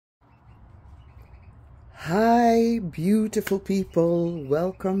Hi beautiful people,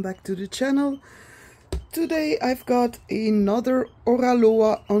 welcome back to the channel. Today I've got another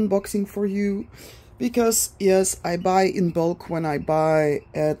Oraloa unboxing for you because yes, I buy in bulk when I buy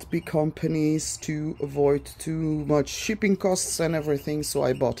at big companies to avoid too much shipping costs and everything, so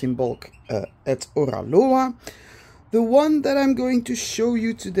I bought in bulk at Oraloa. The one that I'm going to show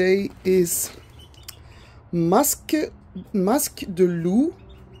you today is Masque de Loup,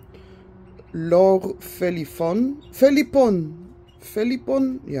 Laure Phelipon,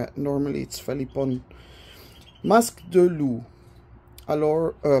 yeah, normally it's Phelipon. Masque de Loup.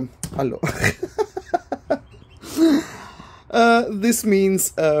 Alors, this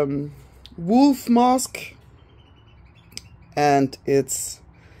means wolf mask, and it's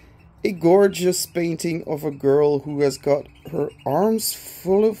a gorgeous painting of a girl who has got her arms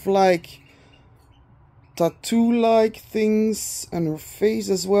full of like tattoo-like things and her face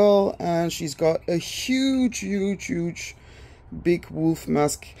as well, and she's got a huge big wolf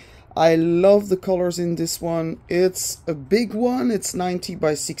mask. I love the colors in this one. It's a big one, it's 90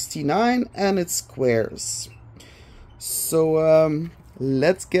 by 69 and it's squares. So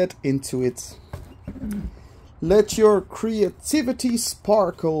let's get into it. Let your creativity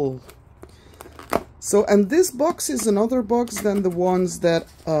sparkle. So, and this box is another box than the ones that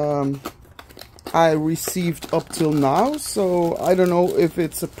I received up till now, so I don't know if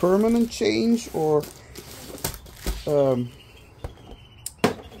it's a permanent change or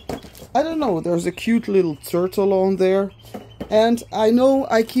I don't know. There's a cute little turtle on there, and I know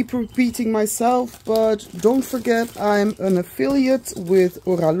I keep repeating myself, but don't forget I'm an affiliate with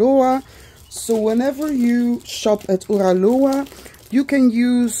Oraloa, so whenever you shop at Oraloa you can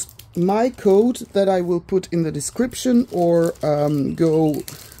use my code that I will put in the description, or go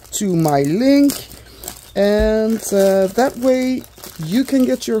to my link, and that way you can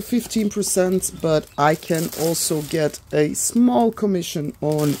get your 15%, but I can also get a small commission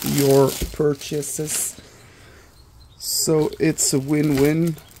on your purchases, so it's a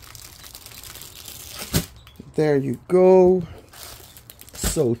win-win. There you go.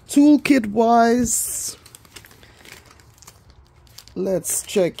 So toolkit wise, let's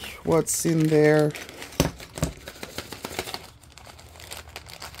check what's in there.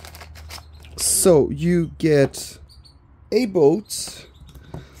 So you get a boat,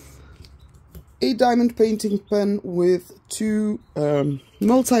 a diamond painting pen with two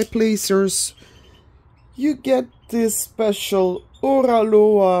multi-placers. You get this special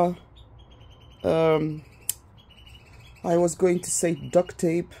Oraloa, I was going to say duct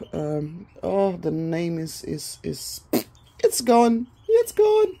tape. Oh, the name is it's gone. It's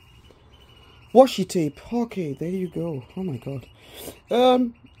gone. Washi tape. Okay, there you go. Oh my god.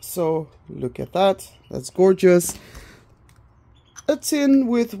 So look at that, that's gorgeous. A tin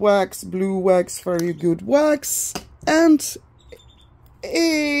with wax, blue wax, very good wax, and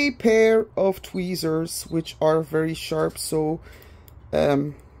a pair of tweezers which are very sharp, so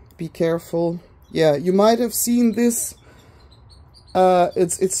be careful. Yeah, you might have seen this.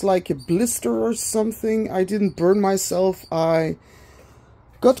 It's like a blister or something. I didn't burn myself. I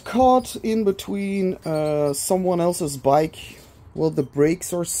got caught in between someone else's bike, well, the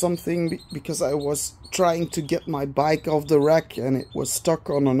brakes or something, because I was trying to get my bike off the rack and it was stuck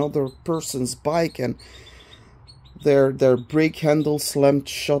on another person's bike, and their brake handle slammed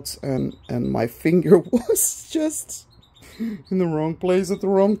shut, and my finger was just in the wrong place at the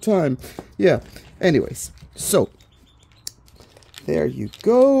wrong time. Yeah, anyways, so there you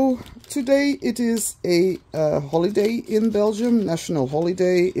go. Today it is a holiday in Belgium, national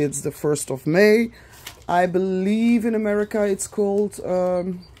holiday. It's the 1st of May. I believe in America it's called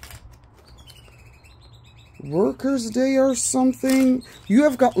Workers' Day or something. You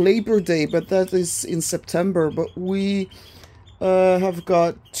have got Labor Day, but that is in September. But we have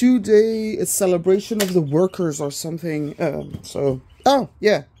got 2-day a celebration of the workers or something. So, oh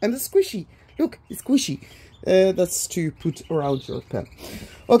yeah, and it's squishy. Look, it's squishy. That's to put around your pen.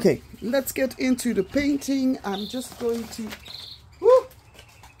 Okay, let's get into the painting. I'm just going to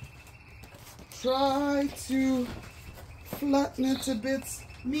try to flatten it a bit.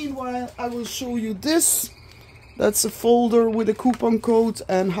 Meanwhile, I will show you this. That's a folder with a coupon code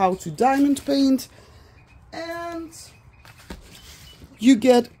and how to diamond paint. And you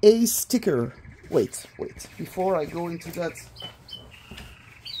get a sticker. Wait, before I go into that,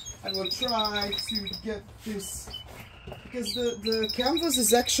 I will try to get this, because the canvas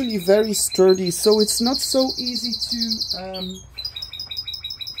is actually very sturdy, so it's not so easy to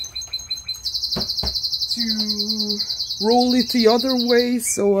roll it the other way.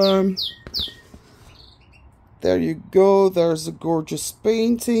 So there you go, there's a gorgeous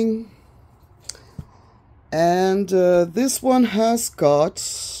painting. And this one has got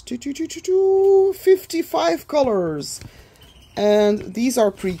 55 colors. And these are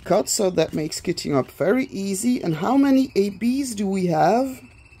pre-cut, so that makes kitting up very easy. And how many ABs do we have?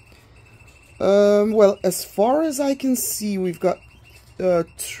 Well, as far as I can see, we've got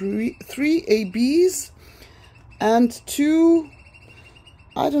three ABs and 2,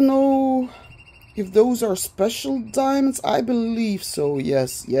 I don't know if those are special diamonds. I believe so,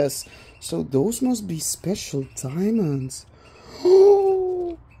 yes. So those must be special diamonds.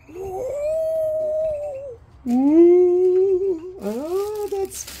 Oh,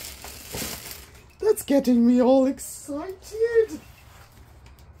 that's getting me all excited.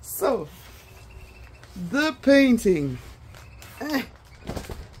 So, the painting.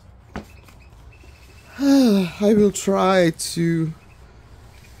 I will try to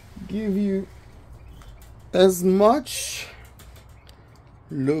give you as much.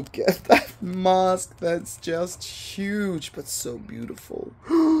 Look at that mask. That's just huge, but so beautiful.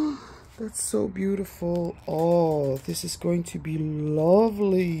 That's so beautiful. Oh, this is going to be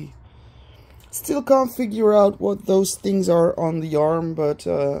lovely. Still can't figure out what those things are on the arm, but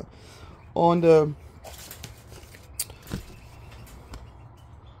on the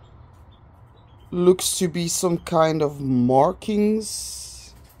looks to be some kind of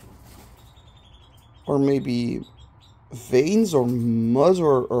markings, or maybe veins or mud,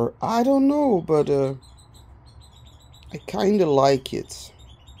 or I don't know, but I kind of like it.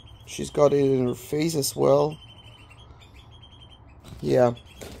 She's got it in her face as well. Yeah.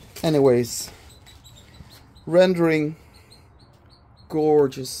 Anyways, rendering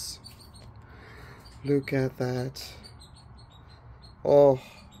gorgeous. Look at that. Oh,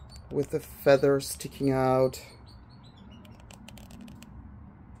 with the feathers sticking out.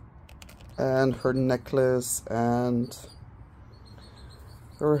 And her necklace and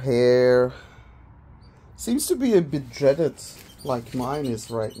her hair. Seems to be a bit dreaded, like mine is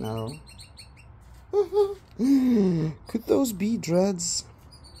right now. Could those be dreads?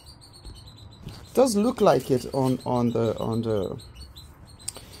 Does look like it on the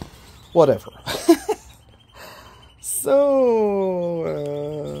whatever. So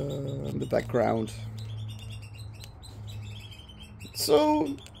the background.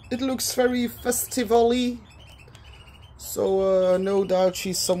 So it looks very festival-y. So no doubt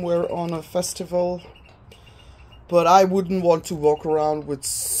she's somewhere on a festival. But I wouldn't want to walk around with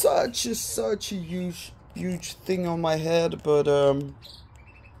such a huge thing on my head. But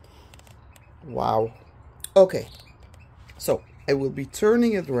wow. Okay. So I will be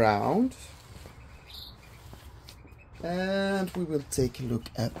turning it around. And we will take a look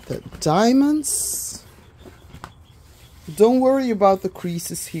at the diamonds. Don't worry about the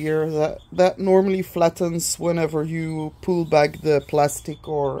creases here. That normally flattens whenever you pull back the plastic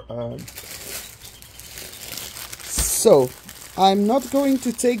or... So, I'm not going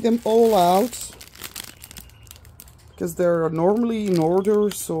to take them all out, because they're normally in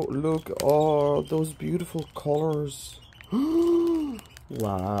order. So look, oh, those beautiful colors.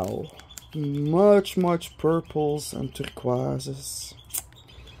 Wow. Much purples and turquoises.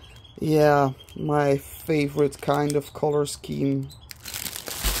 Yeah, my favorite kind of color scheme.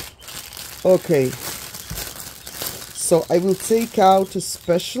 Okay, so I will take out the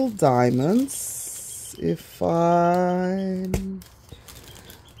special diamonds. If I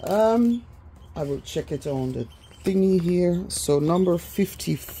will check it on the thingy here. So number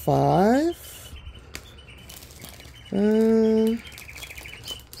 55.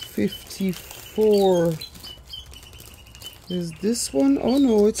 54 is this one. Oh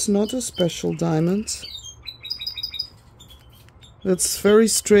no, it's not a special diamond. That's very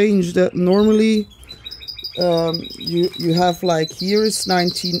strange that normally you have, like, here is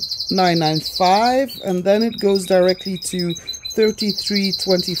 19,995 and then it goes directly to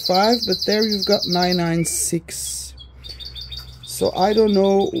 3325, but there you've got 996. So I don't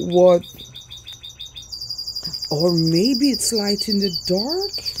know what. Or maybe it's light in the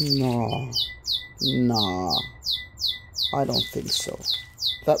dark? Nah. I don't think so.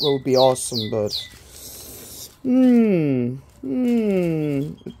 That would be awesome, but...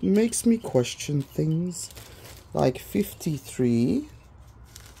 It makes me question things. Like 53.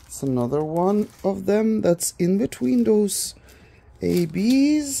 It's another one of them that's in between those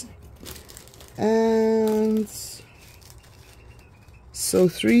ABs. And... So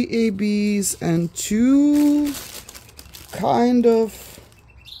 3 ABs and 2 kind of...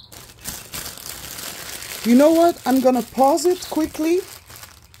 You know what? I'm gonna pause it quickly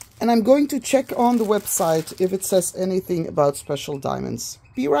and I'm going to check on the website if it says anything about special diamonds.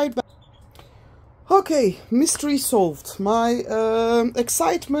 Be right back. Okay, mystery solved. My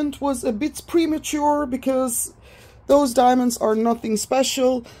excitement was a bit premature because those diamonds are nothing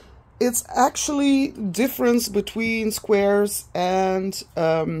special. It's actually difference between squares and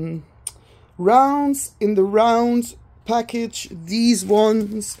rounds. In the round package, these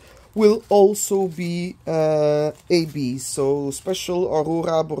ones will also be ABs, so special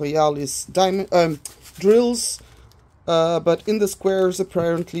Aurora Borealis diamond drills. But in the squares,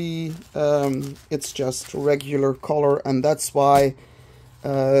 apparently, it's just regular color, and that's why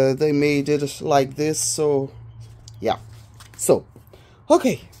they made it like this. So, yeah. So,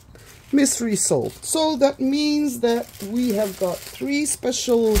 okay. Mystery solved. So that means that we have got 3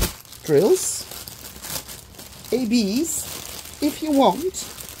 special drills. ABs, if you want.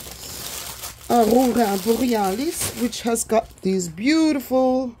 Aurora Borealis, which has got this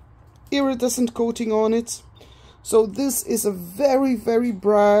beautiful iridescent coating on it. So this is a very, very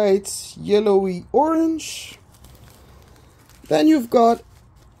bright yellowy orange. Then you've got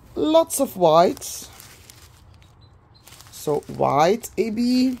lots of white. So white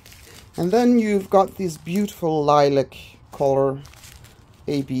AB. And then you've got this beautiful lilac color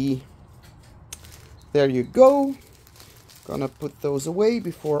AB. There you go. Gonna put those away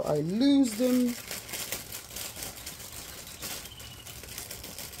before I lose them.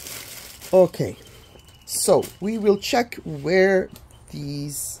 Okay. So, we will check where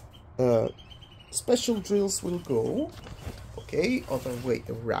these special drills will go. Okay, other way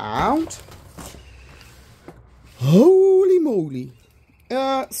around. Holy moly!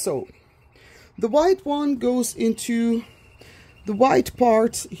 So, the white one goes into the white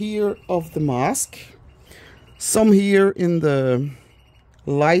part here of the mask. Some here in the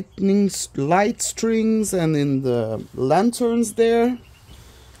light strings and in the lanterns there.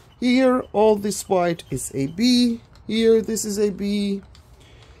 Here, all this white is AB. Here, this is AB.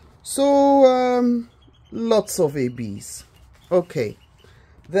 So, lots of ABs. Okay.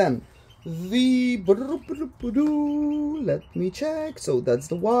 Then, let me check. So, that's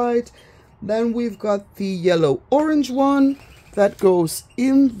the white. Then we've got the yellow-orange one. That goes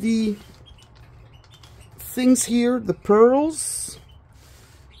in the things here, the pearls.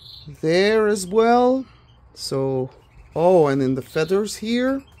 There as well. So, oh, and in the feathers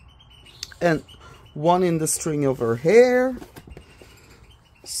here. And one in the string of her hair.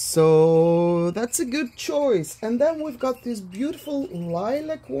 So that's a good choice. And then we've got this beautiful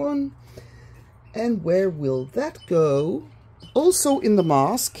lilac one. And where will that go? Also in the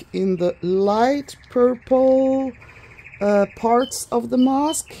mask, in the light purple parts of the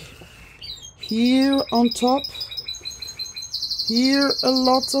mask. Here on top. Here a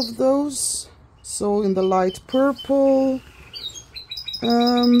lot of those. So in the light purple.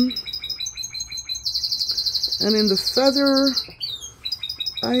 And in the feather,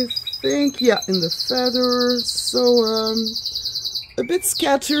 I think, yeah, in the feather. So, a bit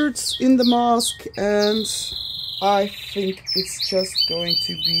scattered in the mask, and I think it's just going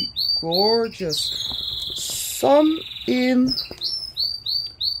to be gorgeous. Some in,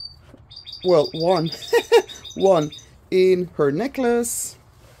 well, one in her necklace.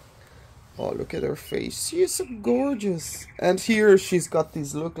 Oh, look at her face. She is so gorgeous. And here she's got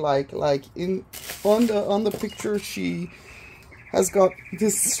this look like in on the picture she has got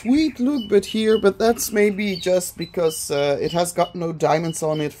this sweet look, but that's maybe just because it has got no diamonds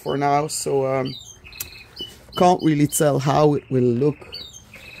on it for now, so can't really tell how it will look.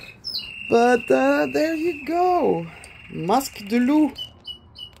 But there you go. Masque de Loup.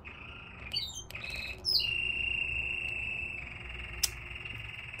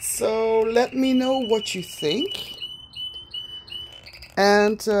 So let me know what you think,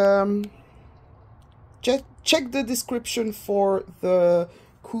 and check the description for the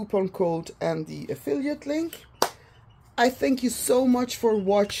coupon code and the affiliate link. I thank you so much for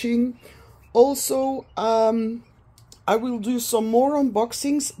watching. Also, I will do some more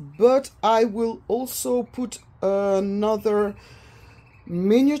unboxings, but I will also put another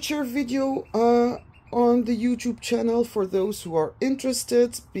miniature video on the YouTube channel for those who are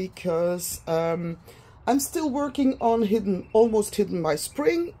interested, because I'm still working on Almost Hidden by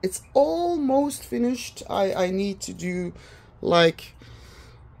Spring. It's almost finished. I need to do like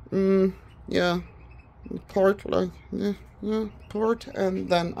yeah, part and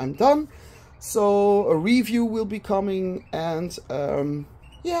then I'm done. So a review will be coming, and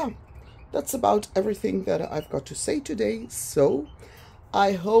yeah, that's about everything that I've got to say today. So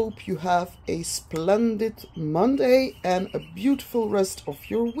I hope you have a splendid Monday and a beautiful rest of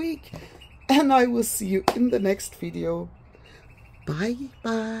your week, and I will see you in the next video. Bye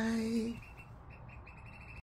bye.